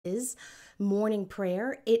is morning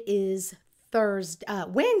prayer. It is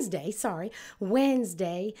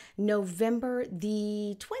Wednesday, November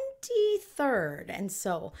the 23rd. And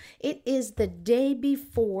so it is the day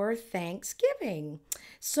before Thanksgiving.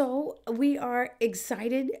 So we are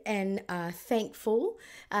excited and thankful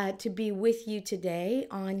to be with you today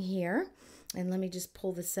on here. And let me just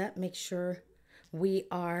pull this up, make sure we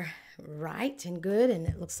are right and good. And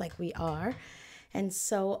it looks like we are. And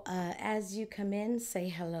so as you come in, say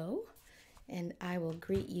hello, and I will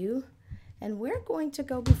greet you. And we're going to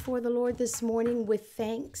go before the Lord this morning with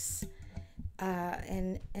thanks.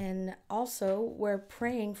 And also we're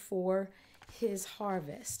praying for his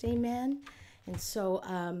harvest. Amen. And so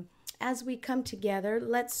as we come together,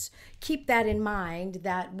 let's keep that in mind,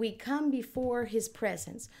 that we come before his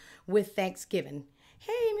presence with thanksgiving.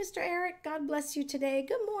 Hey, Mr. Eric, God bless you today.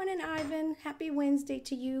 Good morning, Ivan. Happy Wednesday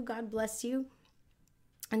to you. God bless you.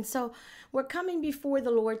 And so we're coming before the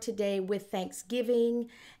Lord today with thanksgiving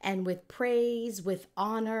and with praise, with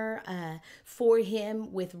honor for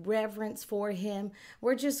him, with reverence for him.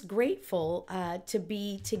 We're just grateful to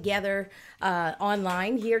be together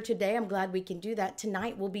online here today. I'm glad we can do that.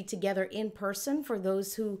 Tonight we'll be together in person for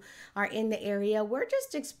those who are in the area. We're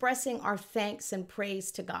just expressing our thanks and praise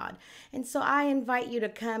to God. And so I invite you to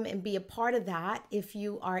come and be a part of that if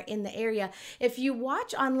you are in the area. If you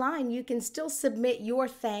watch online, you can still submit your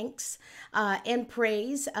thanks and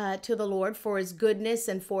praise to the Lord for his goodness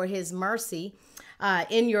and for his mercy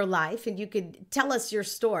in your life. And you could tell us your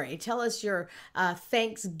story, tell us your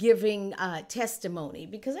Thanksgiving testimony,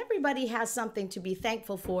 because everybody has something to be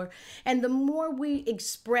thankful for. And the more we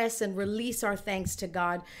express and release our thanks to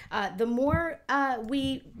God, the more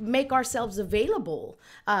we make ourselves available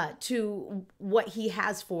to what he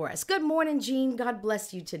has for us. Good morning, Jean. God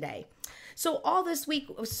bless you today. So all this week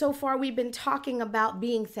so far, we've been talking about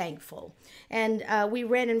being thankful. And we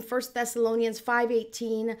read in 1 Thessalonians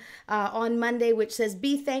 5:18 on Monday, which says,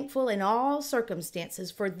 "Be thankful in all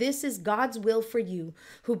circumstances, for this is God's will for you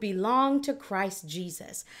who belong to Christ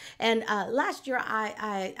Jesus." And last year,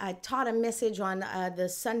 I taught a message on the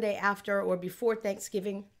Sunday after or before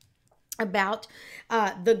Thanksgiving about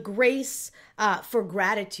the grace for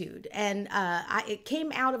gratitude. And it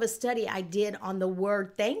came out of a study I did on the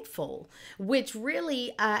word thankful, which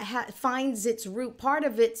really finds its root. Part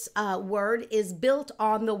of its word is built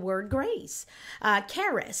on the word grace,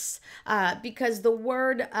 charis, because the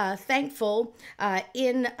word thankful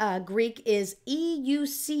in Greek is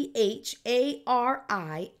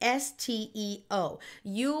EUCHARISTEO.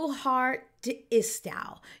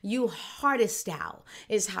 Eucharistao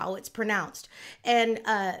is how it's pronounced. And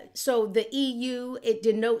so the EU, it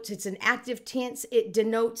denotes, it's an active tense. It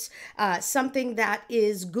denotes something that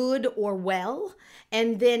is good or well.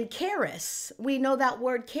 And then charis, we know that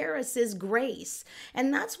word charis is grace.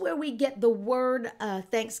 And that's where we get the word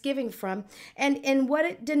thanksgiving from. And what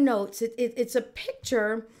it denotes, it's a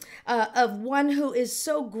picture of one who is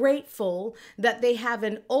so grateful that they have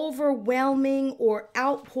an overwhelming or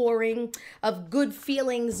outpouring of good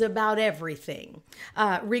feelings about everything,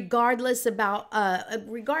 regardless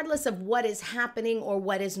of what is happening or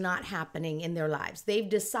what is not happening in their lives. They've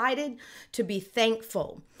decided to be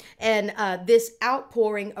thankful. And this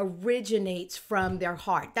outpouring originates from their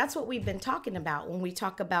heart. That's what we've been talking about when we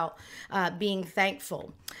talk about being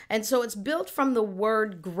thankful. And so it's built from the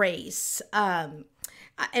word grace. And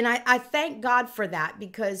I thank God for that,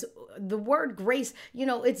 because the word grace,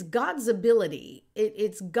 it's God's ability.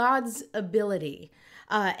 It's God's ability.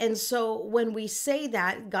 And so when we say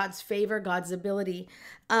that, God's favor, God's ability,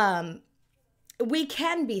 we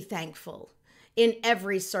can be thankful in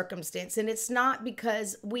every circumstance. And it's not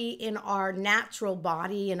because we, in our natural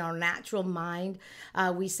body, in our natural mind,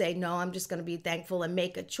 we say, no, I'm just going to be thankful and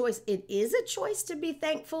make a choice. It is a choice to be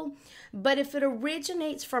thankful. But if it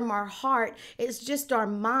originates from our heart, it's just our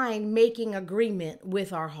mind making agreement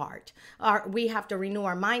with our heart. We have to renew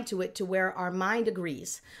our mind to it, to where our mind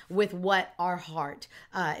agrees with what our heart,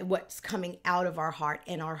 what's coming out of our heart,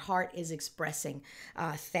 and our heart is expressing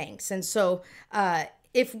thanks. And so,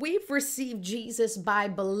 if we've received Jesus by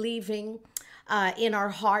believing in our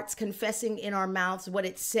hearts, confessing in our mouths what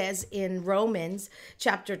it says in Romans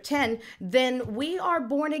chapter 10, then we are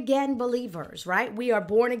born again believers, right? We are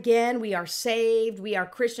born again. We are saved. We are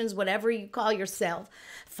Christians, whatever you call yourself,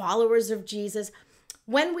 followers of Jesus.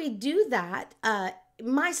 When we do that,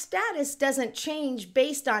 my status doesn't change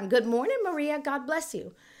based on, good morning, Maria, God bless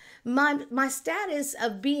you. My status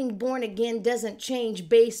of being born again doesn't change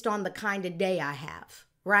based on the kind of day I have,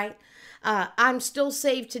 right? I'm still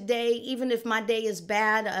saved today, even if my day is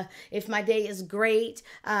bad, if my day is great,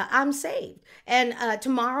 I'm saved. And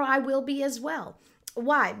tomorrow I will be as well.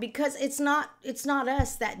 Why? Because it's not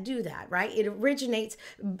us that do that, right? It originates,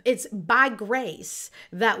 it's by grace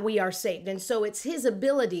that we are saved. And so it's his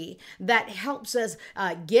ability that helps us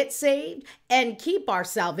get saved and keep our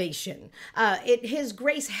salvation. His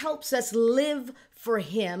grace helps us live for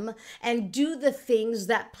him and do the things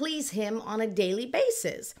that please him on a daily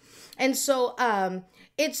basis. And so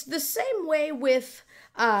it's the same way with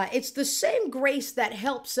it's the same grace that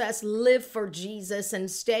helps us live for Jesus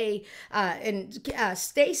and stay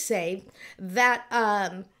saved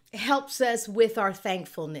that helps us with our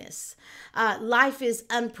thankfulness. Life is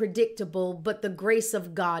unpredictable, but the grace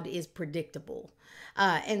of God is predictable.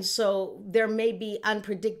 And so there may be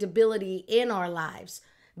unpredictability in our lives,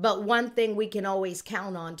 but one thing we can always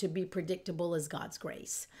count on to be predictable is God's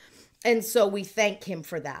grace. And so we thank him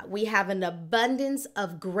for that. We have an abundance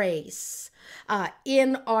of grace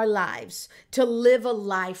in our lives to live a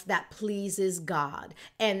life that pleases God,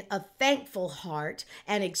 and a thankful heart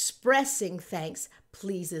and expressing thanks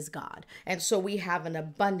pleases God. And so we have an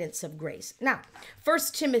abundance of grace. Now, 1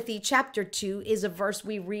 Timothy chapter 2 is a verse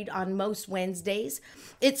we read on most Wednesdays.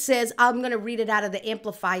 It says, I'm going to read it out of the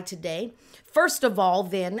Amplified today. First of all,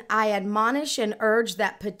 then, I admonish and urge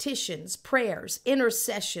that petitions, prayers,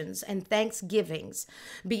 intercessions, and thanksgivings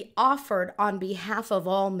be offered on behalf of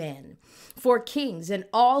all men, for kings and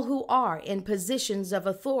all who are in positions of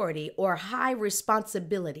authority or high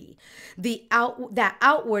responsibility, that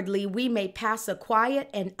outwardly we may pass a quiet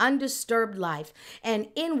and undisturbed life, and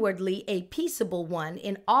inwardly a peaceable one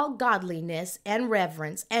in all godliness and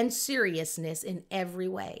reverence and seriousness in every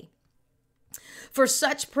way. For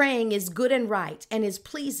such praying is good and right, and is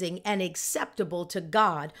pleasing and acceptable to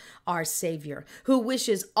God our Savior, who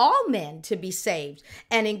wishes all men to be saved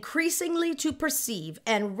and increasingly to perceive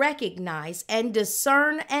and recognize and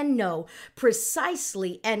discern and know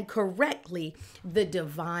precisely and correctly the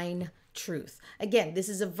divine truth. Again, this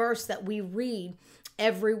is a verse that we read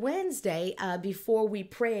every Wednesday before we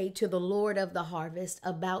pray to the Lord of the harvest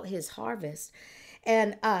about his harvest.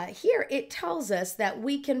 And here it tells us that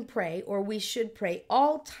we can pray, or we should pray,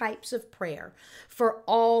 all types of prayer for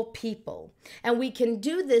all people. And we can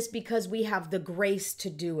do this because we have the grace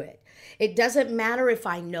to do it. It doesn't matter if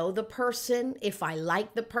I know the person, if I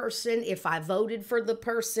like the person, if I voted for the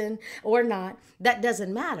person or not. That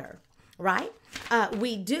doesn't matter, right?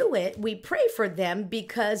 We do it, we pray for them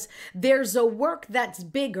because there's a work that's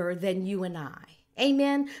bigger than you and I.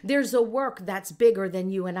 Amen. There's a work that's bigger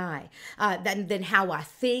than you and I, than how I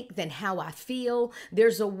think, than how I feel.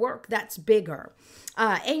 There's a work that's bigger.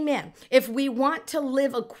 Amen. If we want to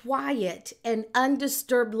live a quiet and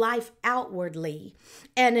undisturbed life outwardly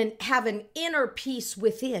and have an inner peace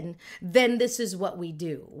within, then this is what we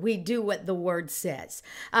do. We do what the word says.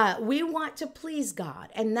 We want to please God.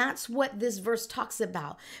 And that's what this verse talks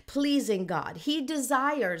about, pleasing God. He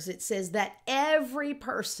desires, it says, that everyone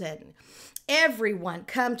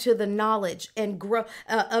come to the knowledge and grow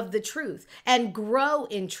of the truth and grow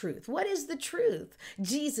in truth. What is the truth?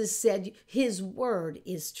 Jesus said his word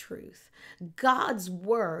is truth. God's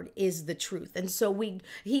word is the truth. And so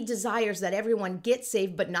he desires that everyone get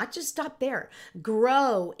saved, but not just stop there.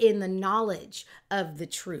 Grow in the knowledge of the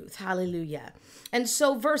truth. Hallelujah. And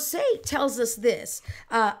so verse 8 tells us this,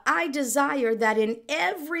 I desire that in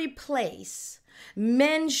every place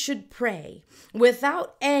men should pray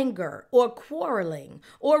without anger or quarreling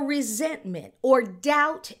or resentment or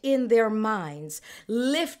doubt in their minds,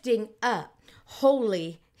 lifting up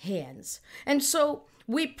holy hands. And so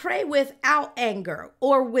we pray without anger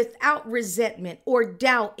or without resentment or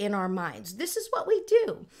doubt in our minds. This is what we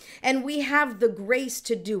do, and we have the grace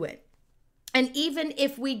to do it. And even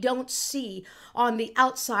if we don't see on the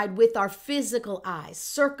outside with our physical eyes,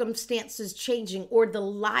 circumstances changing or the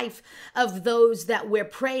life of those that we're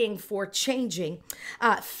praying for changing,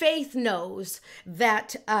 faith knows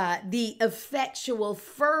that the effectual,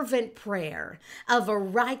 fervent prayer of a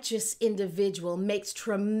righteous individual makes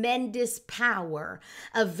tremendous power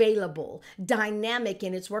available, dynamic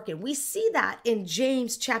in its working. We see that in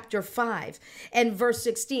James chapter 5 and verse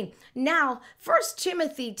 16. Now, 1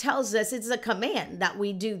 Timothy tells us it's a command that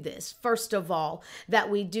we do this. First of all, that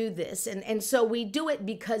we do this. And so we do it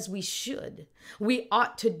because we should. We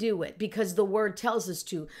ought to do it because the word tells us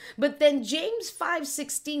to. But then James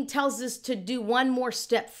 5:16 tells us to do one more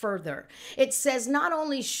step further. It says not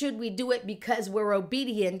only should we do it because we're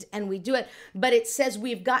obedient and we do it, but it says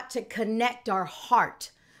we've got to connect our heart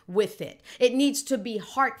with it. It needs to be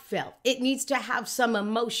heartfelt. It needs to have some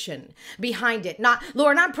emotion behind it. Not,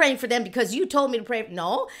 Lord, I'm praying for them because you told me to pray.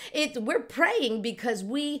 No, we're praying because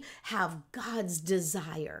we have God's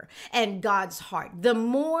desire and God's heart. The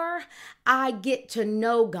more I get to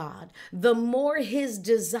know God, the more his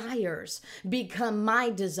desires become my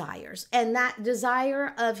desires. And that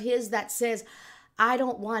desire of his that says, I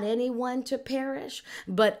don't want anyone to perish,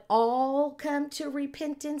 but all come to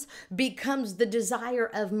repentance, becomes the desire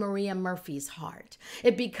of Maria Murphy's heart.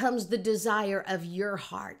 It becomes the desire of your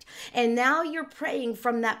heart. And now you're praying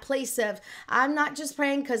from that place of, I'm not just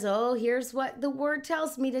praying because, oh, here's what the word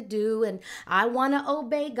tells me to do, and I want to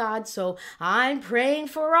obey God, so I'm praying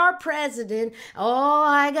for our president. Oh,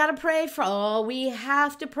 I got to pray for, oh, we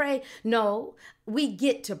have to pray. No, we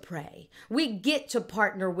get to pray. We get to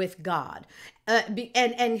partner with God.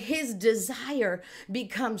 And his desire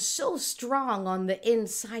becomes so strong on the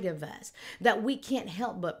inside of us that we can't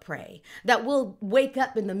help but pray, that we'll wake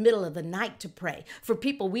up in the middle of the night to pray for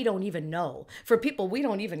people we don't even know, for people we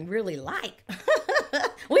don't even really like.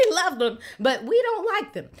 We love them, but we don't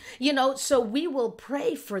like them, so we will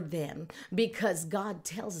pray for them because God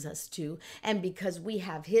tells us to, and because we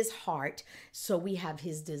have his heart, so we have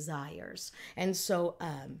his desires. And so,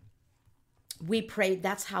 we pray,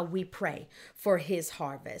 that's how we pray for his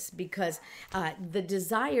harvest, because the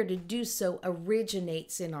desire to do so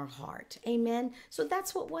originates in our heart. Amen. So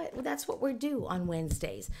that's what we do on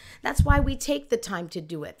Wednesdays. That's why we take the time to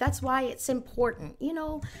do it. That's why it's important.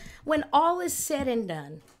 When all is said and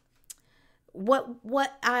done,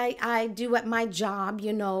 what I do at my job,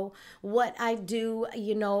 what I do,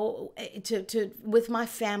 to with my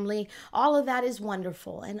family, all of that is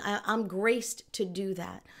wonderful, and I'm graced to do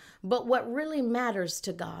that. But what really matters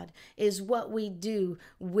to God is what we do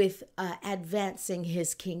with advancing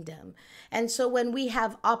his kingdom. And so when we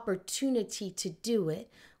have opportunity to do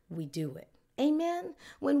it, we do it. Amen.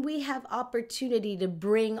 When we have opportunity to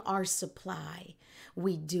bring our supply,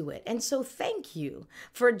 we do it. And so thank you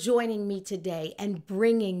for joining me today and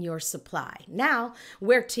bringing your supply. Now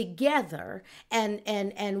we're together and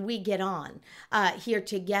we get on here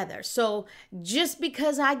together. So just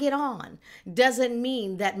because I get on doesn't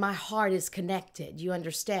mean that my heart is connected. You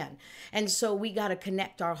understand? And so we got to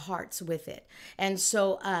connect our hearts with it. And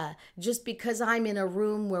so just because I'm in a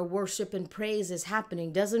room where worship and praise is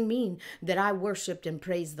happening doesn't mean that I worshiped and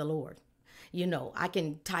praised the Lord. I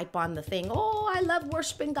can type on the thing, oh, I love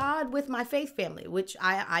worshiping God with my faith family, which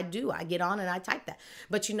I do. I get on and I type that.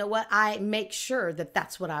 But you know what? I make sure that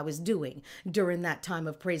that's what I was doing during that time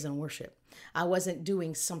of praise and worship. I wasn't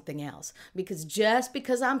doing something else, because just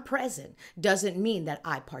because I'm present doesn't mean that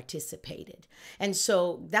I participated. And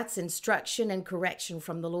so that's instruction and correction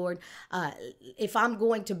from the Lord. If I'm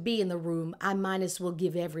going to be in the room, I might as well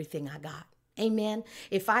give everything I got. Amen.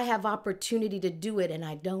 If I have opportunity to do it and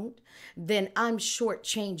I don't, then I'm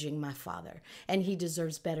shortchanging my Father, and he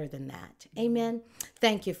deserves better than that. Amen.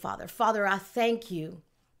 Thank you, Father. Father, I thank you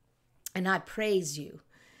and I praise you,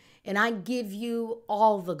 and I give you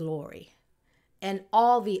all the glory and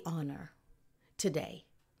all the honor today.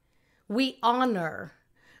 We honor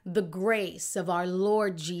the grace of our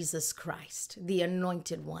Lord Jesus Christ, the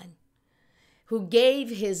Anointed One, who gave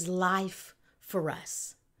his life for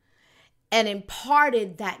us and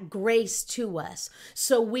imparted that grace to us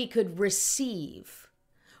so we could receive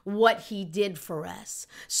what he did for us,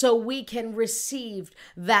 so we can receive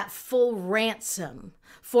that full ransom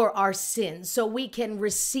for our sins, so we can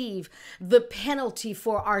receive the penalty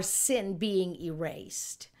for our sin being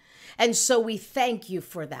erased. And so we thank you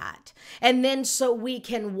for that. And then so we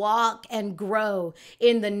can walk and grow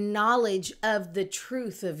in the knowledge of the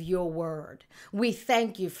truth of your word. We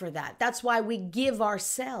thank you for that. That's why we give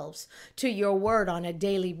ourselves to your word on a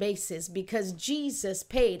daily basis, because Jesus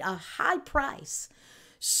paid a high price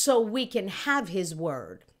so we can have his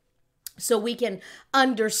word, so we can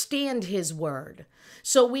understand his word,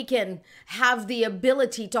 so we can have the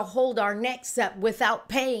ability to hold our necks up without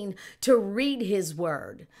pain to read his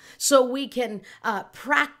word, so we can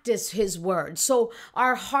practice his word, so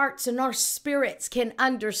our hearts and our spirits can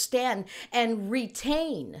understand and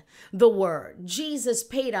retain the word. Jesus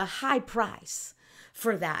paid a high price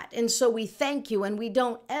for that. And so we thank you, and we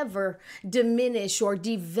don't ever diminish or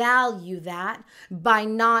devalue that by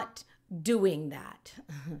not doing that.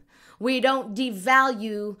 We don't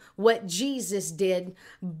devalue what Jesus did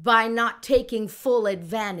by not taking full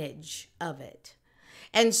advantage of it.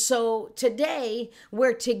 And so today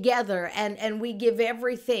we're together and we give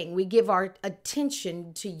everything. We give our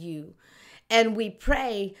attention to you, and we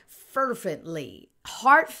pray fervently,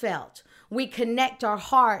 heartfelt. We connect our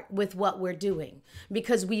heart with what we're doing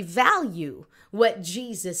because we value what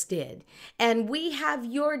Jesus did. And we have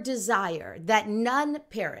your desire that none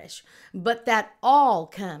perish, but that all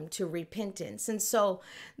come to repentance. And so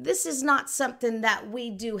this is not something that we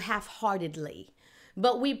do half-heartedly,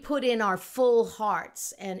 but we put in our full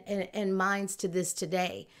hearts and minds to this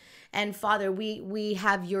today. And Father, we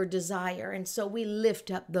have your desire. And so we lift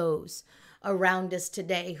up those around us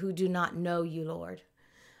today who do not know you, Lord.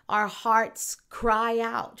 Our hearts cry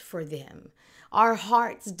out for them. Our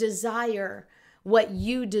hearts desire what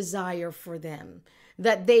you desire for them,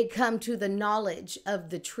 that they come to the knowledge of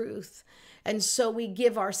the truth. And so we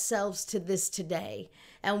give ourselves to this today,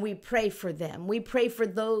 and we pray for them. We pray for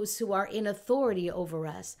those who are in authority over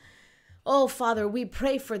us. Oh, Father, we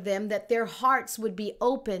pray for them that their hearts would be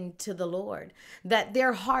open to the Lord, that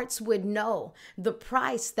their hearts would know the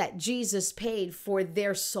price that Jesus paid for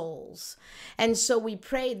their souls. And so we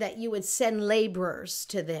pray that you would send laborers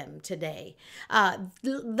to them today,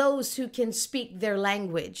 those who can speak their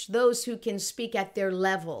language, those who can speak at their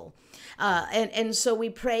level. And so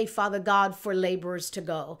we pray, Father God, for laborers to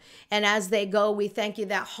go. And as they go, we thank you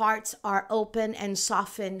that hearts are open and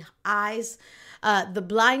softened, eyes. The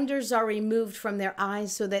blinders are removed from their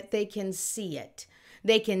eyes so that they can see it.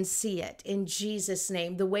 They can see it in Jesus'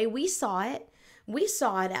 name. The way we saw it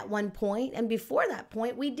at one point, and before that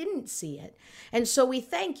point, we didn't see it. And so we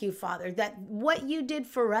thank you, Father, that what you did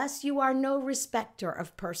for us, you are no respecter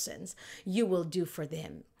of persons. You will do for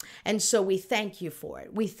them. And so we thank you for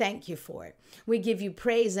it. We thank you for it. We give you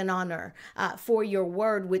praise and honor for your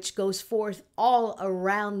word, which goes forth all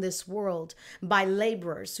around this world by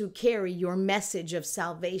laborers who carry your message of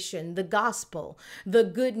salvation, the gospel, the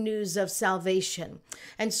good news of salvation.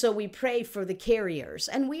 And so we pray for the carriers,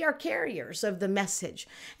 and we are carriers of the message.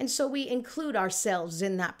 And so we include ourselves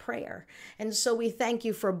in that prayer. And so we thank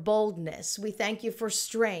you for boldness. We thank you for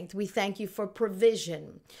strength. We thank you for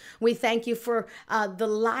provision. We thank you for the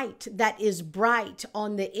light that is bright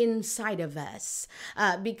on the inside of us,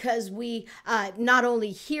 because we not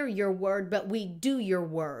only hear your word, but we do your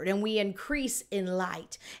word, and we increase in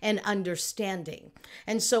light and understanding.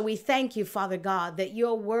 And so we thank you, Father God, that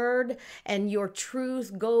your word and your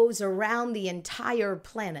truth goes around the entire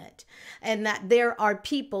planet, and that there are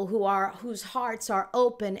people whose hearts are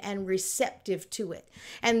open and receptive to it.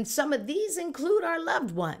 And some of these include our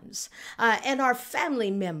loved ones, and our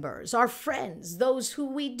family members, our friends, those who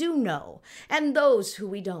we do know and those who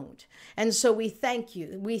we don't. And so we thank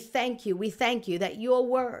you. We thank you. We thank you that your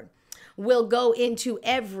word will go into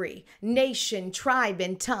every nation, tribe,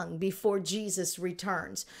 and tongue before Jesus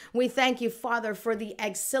returns. We thank you, Father, for the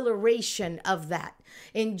acceleration of that.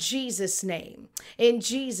 In Jesus' name, in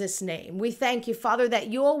Jesus' name, we thank you, Father, that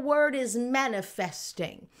your word is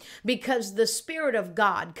manifesting because the Spirit of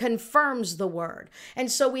God confirms the word. And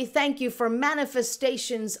so we thank you for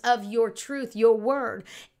manifestations of your truth, your word,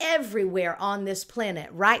 everywhere on this planet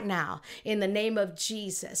right now, in the name of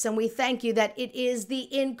Jesus. And we thank you that it is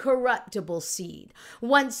the incorruptible seed.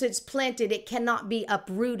 Once it's planted, it cannot be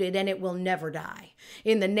uprooted, and it will never die.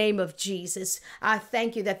 In the name of Jesus, I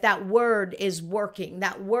thank you that that word is working.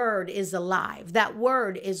 That word is alive. That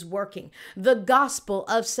word is working. The gospel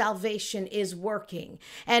of salvation is working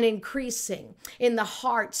and increasing in the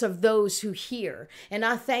hearts of those who hear. And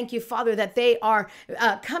I thank you, Father, that they are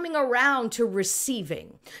coming around to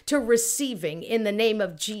receiving in the name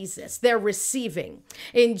of Jesus. They're receiving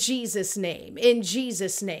in Jesus' name, in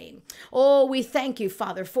Jesus' name. Oh, we thank you,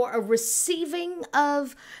 Father, for a receiving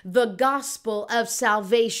of the gospel of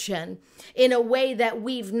salvation in a way that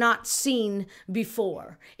we've not seen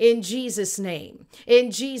before. In Jesus' name,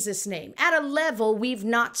 in Jesus' name, at a level we've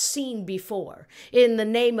not seen before, in the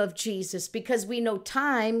name of Jesus, because we know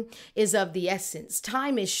time is of the essence.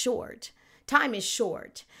 Time is short. Time is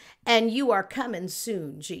short. And you are coming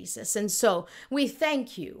soon, Jesus. And so we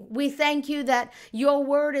thank you. We thank you that your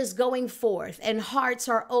word is going forth and hearts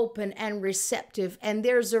are open and receptive, and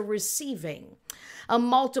there's a receiving, a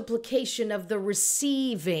multiplication of the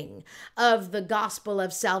receiving of the gospel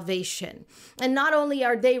of salvation. And not only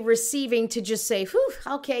are they receiving to just say, whew,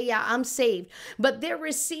 okay, yeah, I'm saved, but they're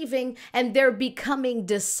receiving and they're becoming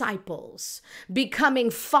disciples,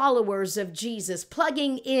 becoming followers of Jesus,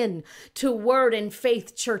 plugging in to Word and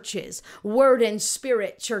Faith churches, Word and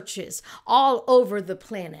Spirit churches all over the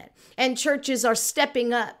planet. And churches are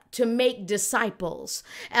stepping up to make disciples.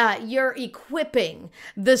 You're equipping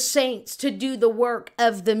the saints to do the work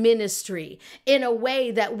of the ministry in a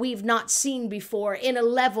way that we've not seen before, in a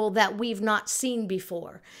level that we've not seen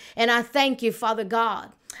before. And I thank you, Father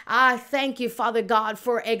God. I thank you, Father God,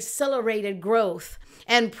 for accelerated growth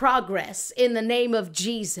and progress in the name of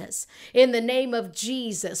Jesus. In the name of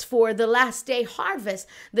Jesus, for the last day harvest,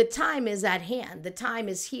 the time is at hand. The time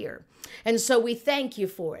is here. And so we thank you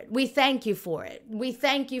for it. We thank you for it. We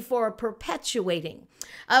thank you for a perpetuating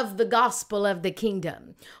of the gospel of the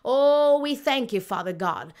kingdom. Oh, we thank you, Father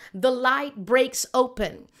God. The light breaks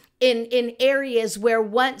open in areas where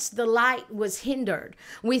once the light was hindered.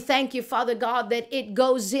 We thank you, Father God, that it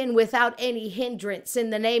goes in without any hindrance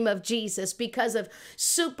in the name of Jesus because of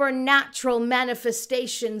supernatural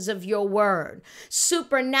manifestations of your word,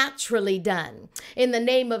 supernaturally done in the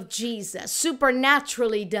name of Jesus,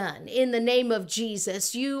 supernaturally done in the name of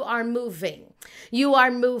Jesus. You are moving. You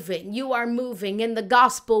are moving. You are moving, and the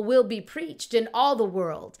gospel will be preached in all the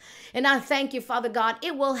world. And I thank you, Father God,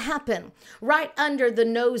 it will happen right under the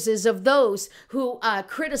noses of those who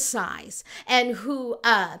criticize and who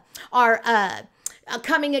are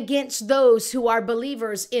coming against those who are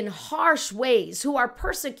believers in harsh ways, who are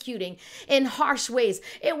persecuting in harsh ways.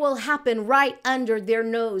 It will happen right under their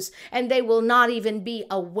nose, and they will not even be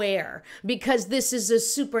aware, because this is a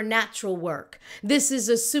supernatural work. This is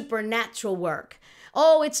a supernatural work.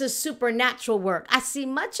 Oh, it's a supernatural work. I see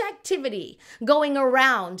much activity going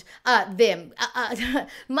around them,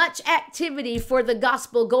 much activity for the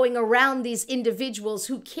gospel going around these individuals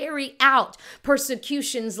who carry out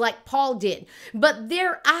persecutions like Paul did. But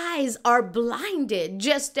their eyes are blinded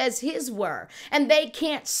just as his were, and they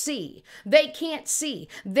can't see. They can't see.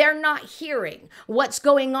 They're not hearing what's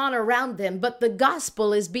going on around them, but the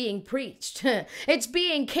gospel is being preached. It's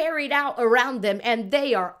being carried out around them, and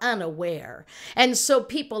they are unaware. And so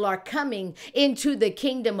people are coming into the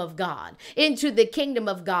kingdom of God, and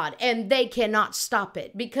they cannot stop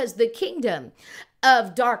it, because the kingdom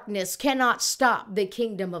of darkness cannot stop the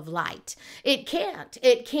kingdom of light. It can't.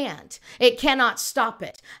 It cannot stop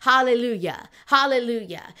it. Hallelujah.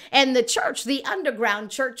 Hallelujah. And the church, the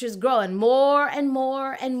underground church, is growing more and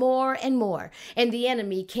more and more and more. And the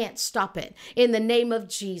enemy can't stop it. In the name of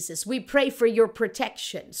Jesus, we pray for your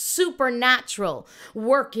protection, supernatural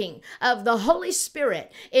working of the Holy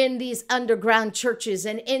Spirit in these underground churches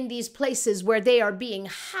and in these places where they are being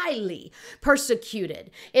highly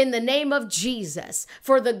persecuted. In the name of Jesus,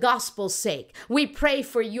 for the gospel's sake, we pray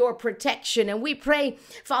for your protection, and we pray,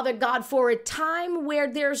 Father God, for a time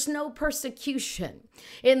where there's no persecution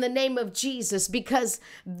in the name of Jesus, because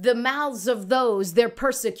the mouths of those, their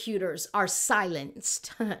persecutors, are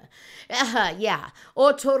silenced. Yeah.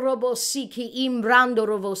 Otorobosiki imbrando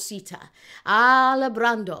rovosita.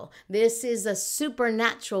 Alabrando. This is a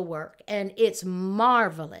supernatural work, and it's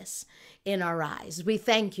marvelous in our eyes. We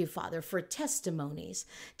thank you, Father, for testimonies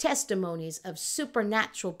of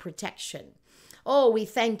supernatural protection. Oh, we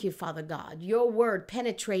thank you, Father God, your word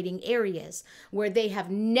penetrating areas where they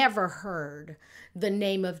have never heard the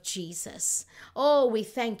name of Jesus. Oh, we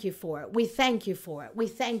thank you for it. We thank you for it. We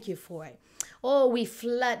thank you for it. Oh, we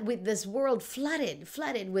flood with this world flooded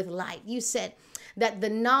with light. You said that the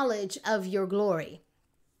knowledge of your glory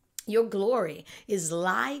is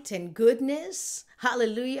light and goodness.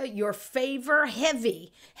 Hallelujah. Your favor,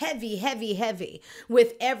 heavy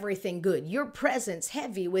with everything good. Your presence,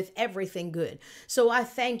 heavy with everything good. So I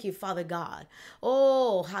thank you, Father God.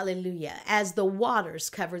 Oh, hallelujah. As the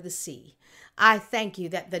waters cover the sea, I thank you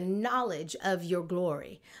that the knowledge of your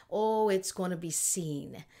glory, oh, it's going to be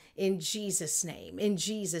seen. In Jesus' name,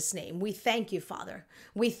 we thank you, Father.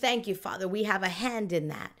 We thank you, Father. We have a hand in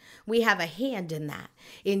that.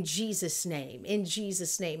 In Jesus' name,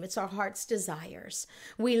 it's our heart's desires.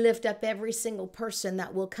 We lift up every single person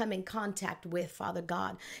that will come in contact with, Father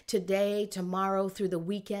God, today, tomorrow, through the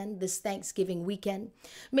weekend, this Thanksgiving weekend.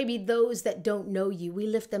 Maybe those that don't know you, we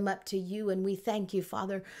lift them up to you, and we thank you,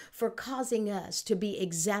 Father, for causing us to be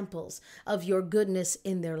examples of your goodness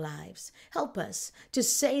in their lives. Help us to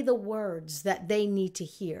say the words that they need to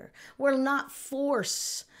hear. We're not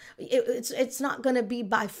force. It's not going to be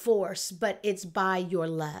by force, but it's by your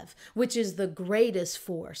love, which is the greatest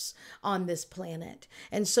force on this planet.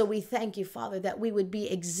 And so we thank you, Father, that we would be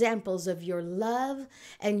examples of your love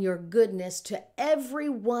and your goodness to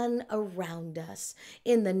everyone around us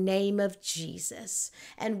in the name of Jesus.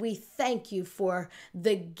 And we thank you for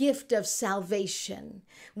the gift of salvation.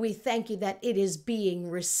 We thank you that it is being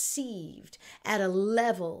received at a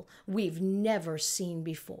level we've never seen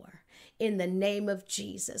before. In the name of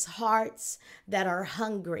Jesus, hearts that are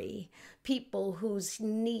hungry people whose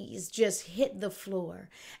knees just hit the floor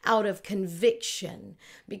out of conviction,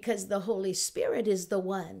 because the Holy Spirit is the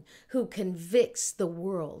one who convicts the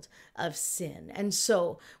world of sin. And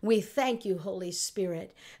so we thank you, Holy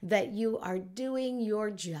Spirit, that you are doing your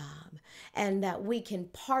job and that we can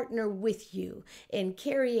partner with you in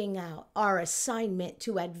carrying out our assignment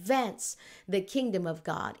to advance the kingdom of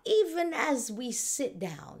God, even as we sit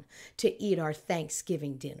down to eat our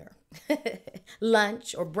Thanksgiving dinner,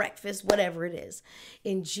 lunch or breakfast, whatever it is.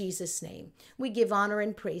 In Jesus' name, we give honor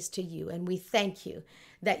and praise to you, and we thank you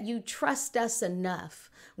that you trust us enough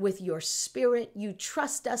with your spirit. You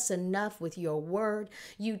trust us enough with your word.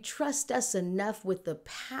 You trust us enough with the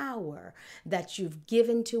power that you've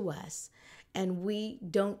given to us. And we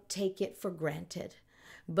don't take it for granted,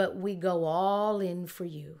 but we go all in for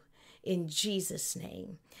you. In Jesus'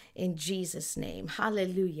 name, in Jesus' name.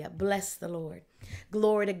 Hallelujah. Bless the Lord.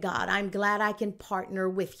 Glory to God. I'm glad I can partner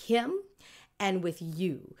with him and with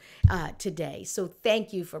you today. So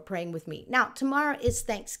thank you for praying with me. Now, tomorrow is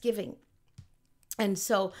Thanksgiving. And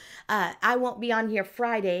so I won't be on here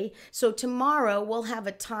Friday. So tomorrow we'll have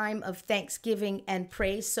a time of Thanksgiving and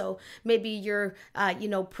praise. So maybe you're,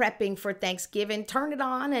 prepping for Thanksgiving. Turn it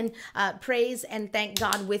on and praise and thank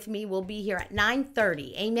God with me. We'll be here at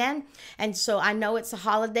 9:30. Amen. And so I know it's a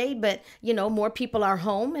holiday, but, more people are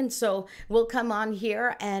home. And so we'll come on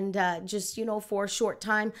here and for a short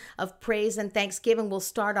time of praise and Thanksgiving, we'll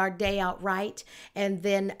start our day out right. And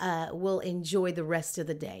then we'll enjoy the rest of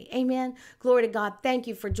the day. Amen. Glory to God. Thank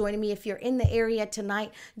you for joining me. If you're in the area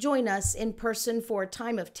tonight, join us in person for a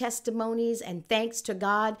time of testimonies and thanks to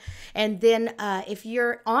God. And then if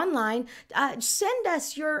you're online, send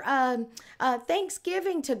us your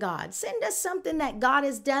thanksgiving to God. Send us something that God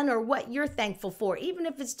has done or what you're thankful for. Even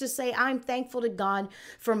if it's to say, I'm thankful to God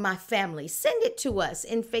for my family. Send it to us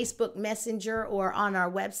in Facebook Messenger or on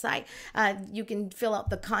our website. You can fill out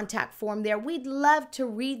the contact form there. We'd love to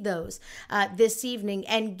read those this evening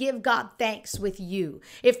and give God thanks with you.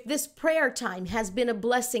 If this prayer time has been a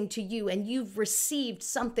blessing to you and you've received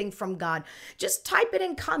something from God, just type it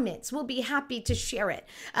in comments. We'll be happy to share it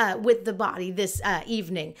with the body this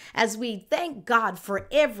evening as we thank God for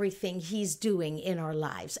everything he's doing in our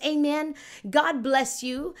lives. Amen. God bless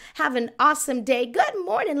you. Have an awesome day. Good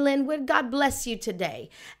morning, Linwood. God bless you today.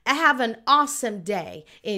 Have an awesome day.